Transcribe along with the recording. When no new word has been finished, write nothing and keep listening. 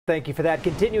Thank you for that.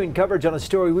 Continuing coverage on a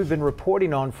story we've been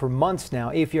reporting on for months now.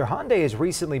 If your Hyundai has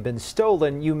recently been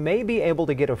stolen, you may be able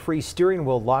to get a free steering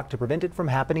wheel lock to prevent it from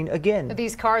happening again.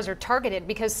 These cars are targeted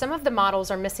because some of the models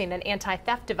are missing an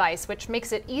anti-theft device, which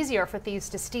makes it easier for thieves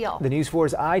to steal. The News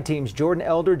 4's I-Team's Jordan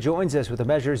Elder joins us with the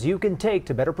measures you can take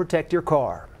to better protect your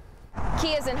car.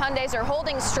 Kias and Hyundais are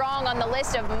holding strong on the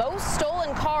list of most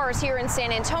stolen cars here in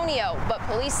San Antonio, but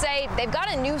police say they've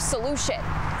got a new solution.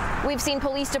 We've seen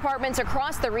police departments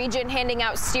across the region handing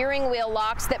out steering wheel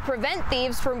locks that prevent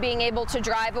thieves from being able to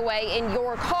drive away in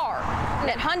your car.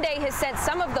 And Hyundai has sent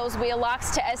some of those wheel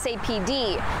locks to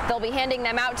SAPD. They'll be handing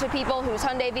them out to people whose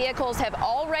Hyundai vehicles have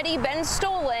already been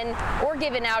stolen or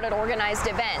given out at organized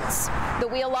events. The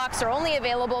wheel locks are only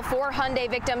available for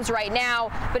Hyundai victims right now,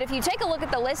 but if you take a look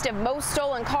at the list of most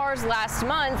stolen cars last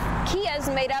month, Kia's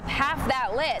made up half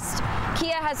that list.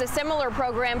 Kia has a similar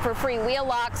program for free wheel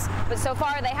locks, but so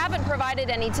far they haven't provided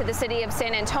any to the city of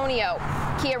San Antonio.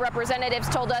 Kia representatives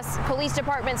told us police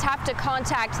departments have to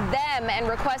contact them and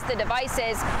request the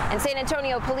devices, and San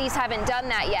Antonio police haven't done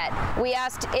that yet. We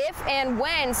asked if and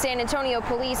when San Antonio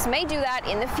police may do that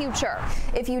in the future.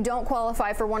 If you don't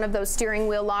qualify for one of those steering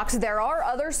wheel locks, there are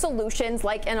other solutions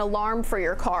like an alarm for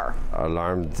your car.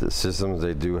 Alarm systems,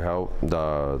 they do help,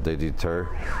 they deter.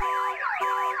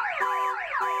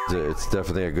 It's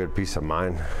definitely a good peace of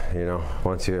mind, you know,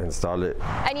 once you install it.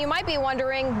 And you might be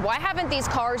wondering, why haven't these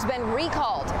cars been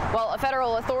recalled? Well, a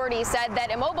federal authority said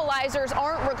that immobilizers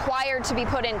aren't required to be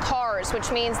put in cars,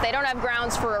 which means they don't have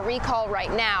grounds for a recall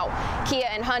right now. Kia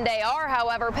and Hyundai are,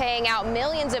 however, paying out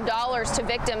millions of dollars to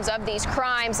victims of these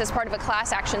crimes as part of a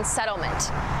class action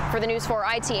settlement. For the News 4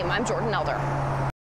 I-Team, I'm Jordan Elder.